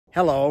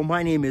Hello,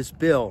 my name is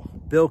Bill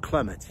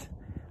Clements.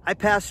 I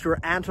pastor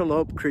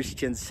Antelope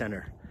Christian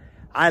Center.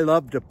 I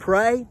love to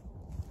pray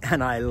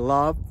and I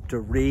love to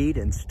read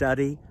and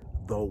study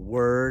the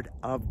Word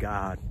of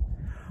God.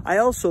 I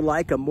also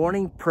like a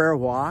morning prayer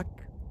walk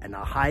and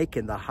a hike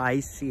in the high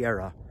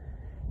Sierra.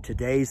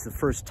 Today's the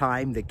first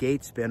time the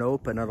gate's been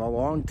open in a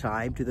long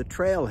time to the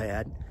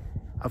trailhead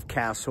of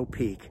Castle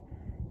Peak.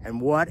 And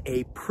what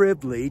a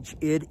privilege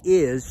it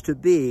is to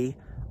be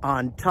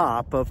on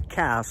top of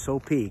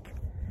Castle Peak.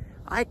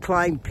 I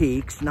climb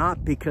peaks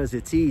not because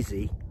it's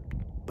easy,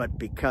 but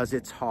because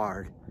it's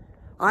hard.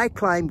 I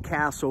climb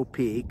Castle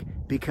Peak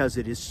because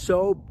it is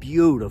so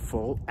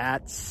beautiful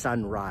at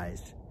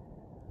sunrise.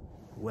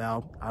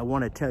 Well, I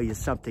want to tell you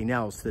something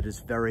else that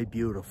is very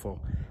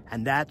beautiful,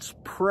 and that's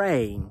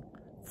praying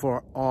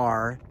for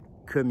our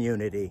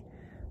community.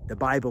 The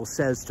Bible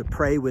says to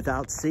pray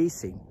without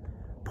ceasing.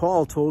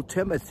 Paul told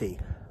Timothy,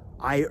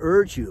 I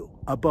urge you,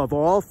 above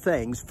all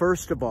things,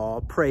 first of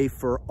all, pray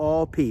for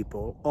all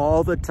people,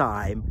 all the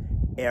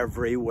time,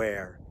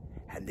 everywhere.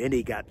 And then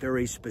he got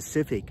very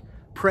specific,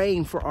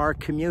 praying for our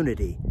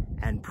community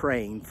and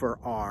praying for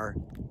our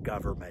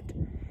government.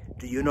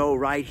 Do you know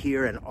right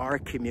here in our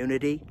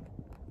community,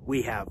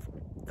 we have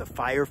the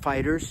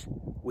firefighters,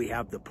 we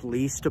have the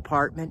police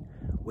department,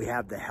 we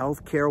have the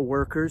healthcare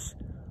workers,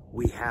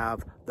 we have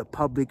the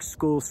public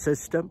school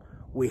system,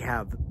 we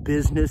have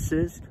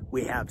businesses,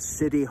 we have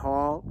City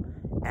Hall,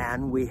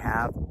 and we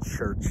have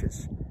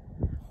churches.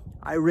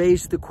 I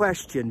raised the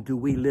question, do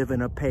we live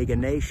in a pagan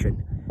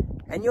nation?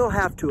 And you'll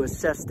have to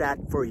assess that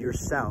for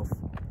yourself.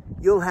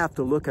 You'll have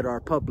to look at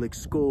our public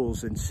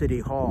schools and City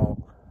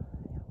Hall.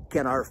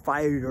 Can our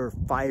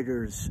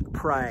firefighters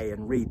pray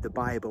and read the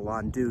Bible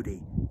on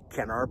duty?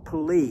 Can our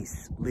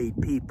police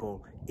lead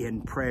people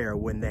in prayer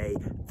when they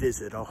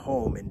visit a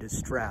home in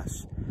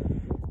distress?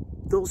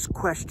 Those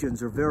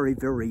questions are very,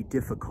 very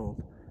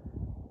difficult,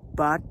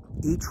 but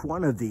each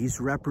one of these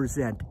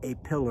represent a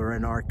pillar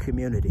in our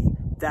community.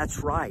 That's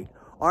right.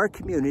 Our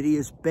community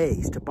is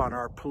based upon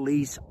our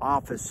police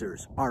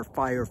officers, our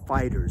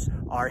firefighters,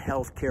 our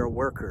healthcare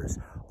workers,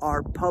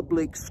 our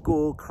public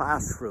school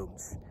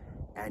classrooms,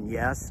 and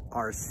yes,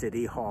 our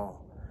City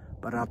Hall.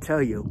 But I'll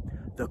tell you,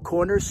 the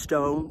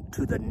cornerstone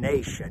to the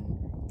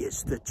nation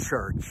is the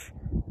church.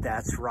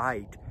 That's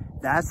right.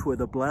 That's where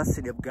the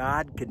blessing of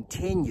God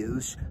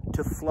continues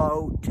to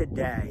flow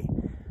today.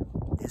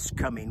 This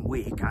coming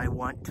week, I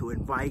want to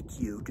invite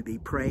you to be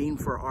praying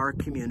for our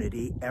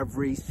community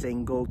every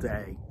single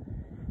day.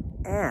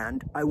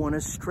 And I want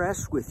to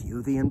stress with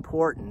you the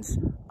importance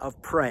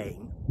of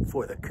praying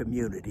for the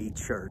community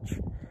church.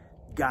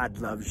 God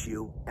loves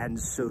you, and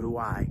so do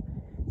I.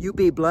 You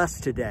be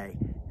blessed today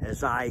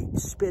as I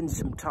spend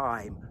some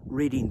time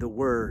reading the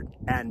Word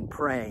and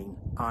praying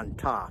on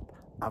top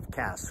of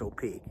Castle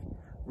Peak.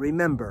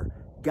 Remember,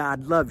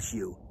 God loves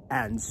you,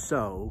 and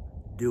so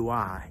do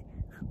I.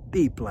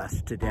 Be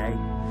blessed today.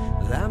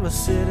 I'm a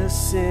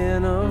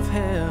citizen of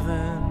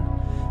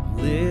heaven,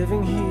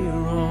 living here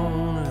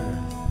on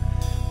earth,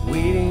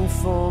 waiting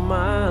for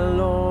my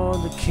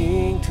Lord, the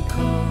King, to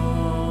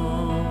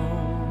come.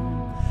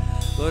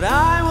 But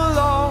I will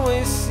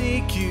always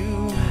seek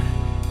you,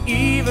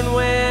 even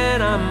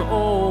when I'm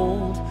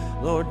old.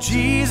 Lord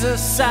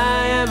Jesus,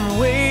 I am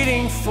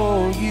waiting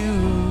for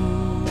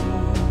you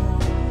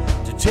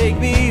to take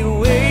me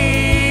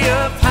way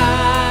up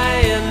high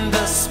in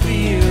the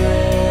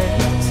Spirit.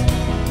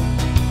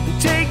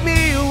 Take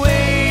me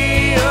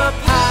way up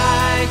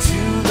high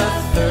to the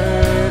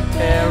third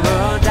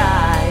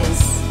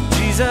paradise.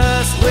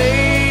 Jesus,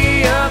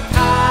 way up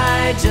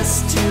high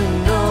just to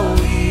know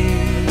you.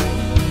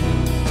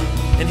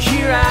 And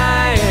here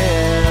I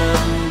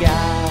am,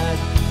 God,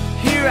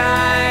 here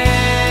I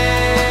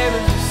am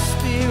in the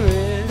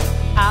Spirit.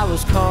 I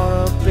was caught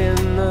up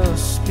in the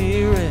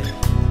Spirit,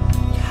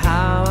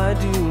 how I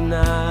do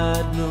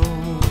not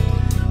know,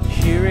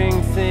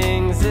 hearing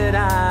things that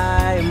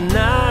I am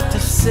not to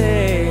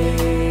say.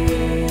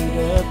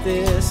 But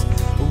this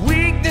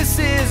weakness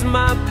is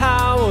my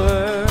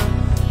power,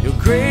 your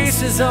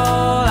grace is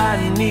all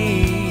I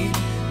need.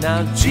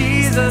 Now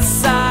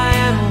Jesus, I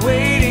am